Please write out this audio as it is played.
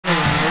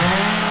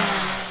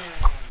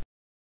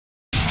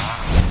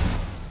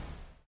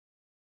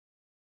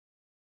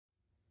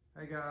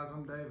Hey guys,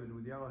 I'm David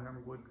with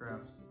Yellowhammer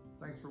Woodcrafts.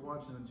 Thanks for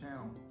watching the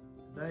channel.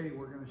 Today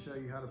we're going to show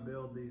you how to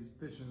build these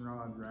fishing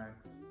rod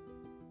racks.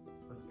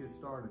 Let's get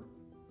started.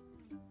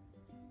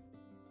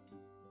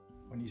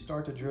 When you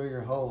start to drill your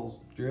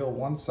holes, drill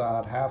one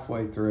side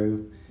halfway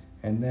through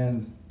and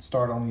then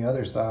start on the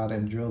other side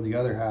and drill the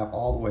other half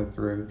all the way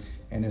through,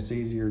 and it's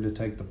easier to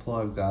take the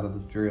plugs out of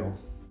the drill.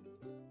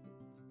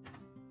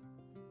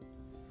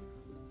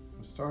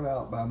 Start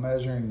out by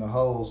measuring the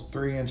holes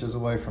 3 inches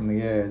away from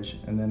the edge,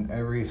 and then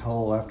every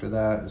hole after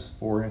that is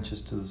 4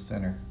 inches to the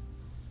center.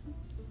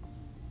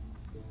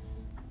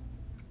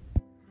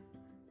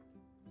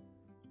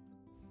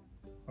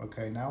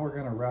 Okay, now we're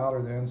going to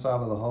router the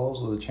inside of the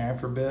holes with a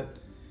chamfer bit,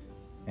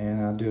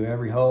 and I do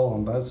every hole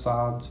on both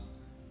sides,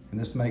 and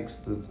this makes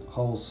the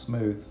holes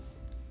smooth.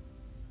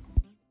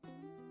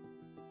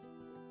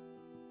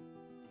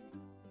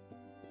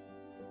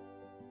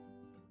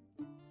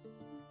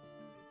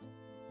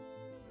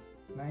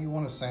 Now you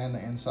want to sand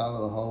the inside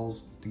of the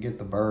holes to get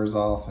the burrs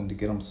off and to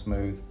get them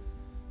smooth.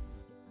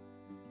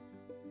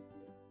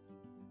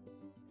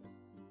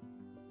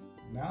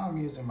 Now I'm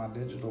using my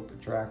digital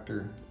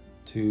protractor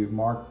to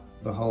mark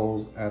the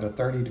holes at a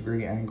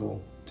 30-degree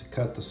angle to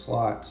cut the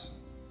slots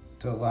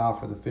to allow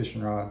for the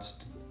fishing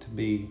rods to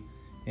be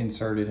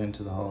inserted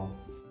into the hole.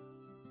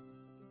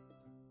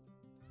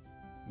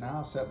 Now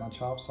I set my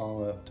chop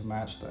saw up to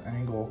match the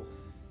angle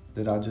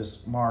that I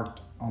just marked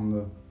on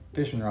the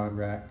fishing rod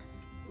rack,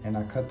 and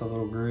I cut the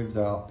little grooves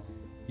out.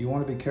 You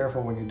want to be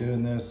careful when you're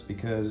doing this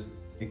because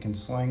it can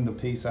sling the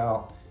piece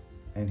out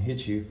and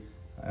hit you.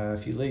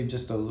 If you leave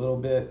just a little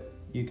bit,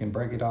 you can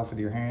break it off with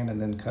your hand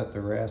and then cut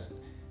the rest,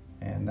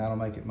 and that'll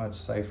make it much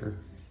safer.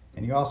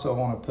 And you also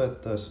want to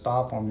put the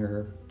stop on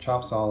your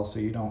chop saw so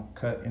you don't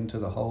cut into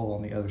the hole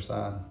on the other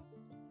side.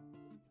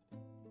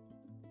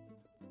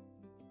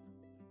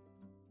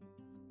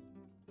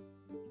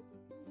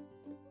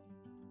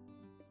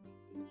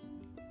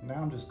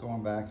 Now I'm just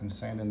going back and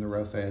sanding the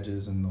rough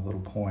edges and the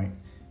little point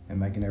and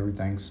making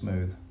everything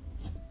smooth.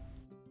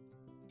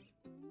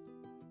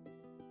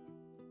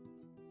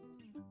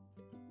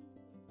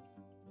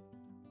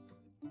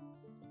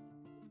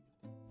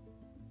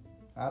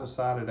 I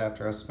decided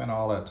after I spent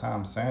all that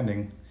time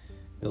sanding,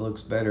 it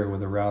looks better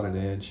with a routed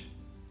edge.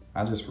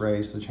 I just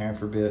raised the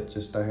chamfer bit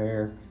just a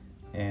hair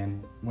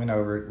and went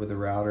over it with a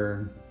router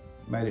and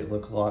made it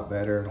look a lot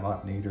better and a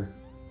lot neater.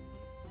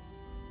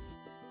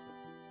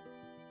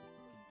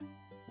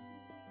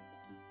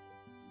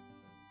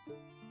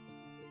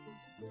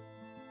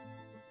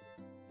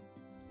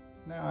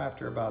 Now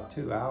after about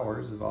 2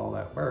 hours of all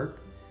that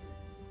work,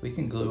 we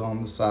can glue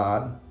on the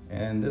side,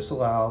 and this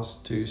allows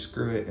to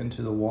screw it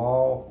into the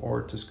wall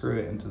or to screw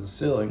it into the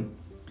ceiling.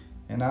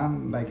 And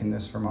I'm making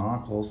this for my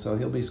uncle, so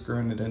he'll be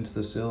screwing it into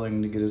the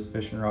ceiling to get his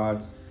fishing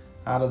rods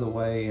out of the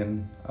way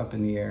and up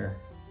in the air.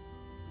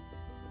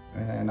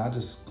 And I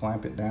just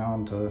clamp it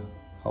down to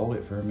hold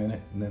it for a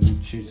minute and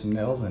then shoot some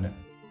nails in it.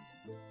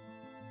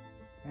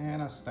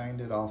 And I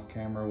stained it off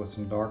camera with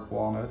some dark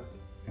walnut,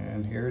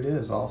 and here it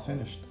is all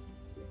finished.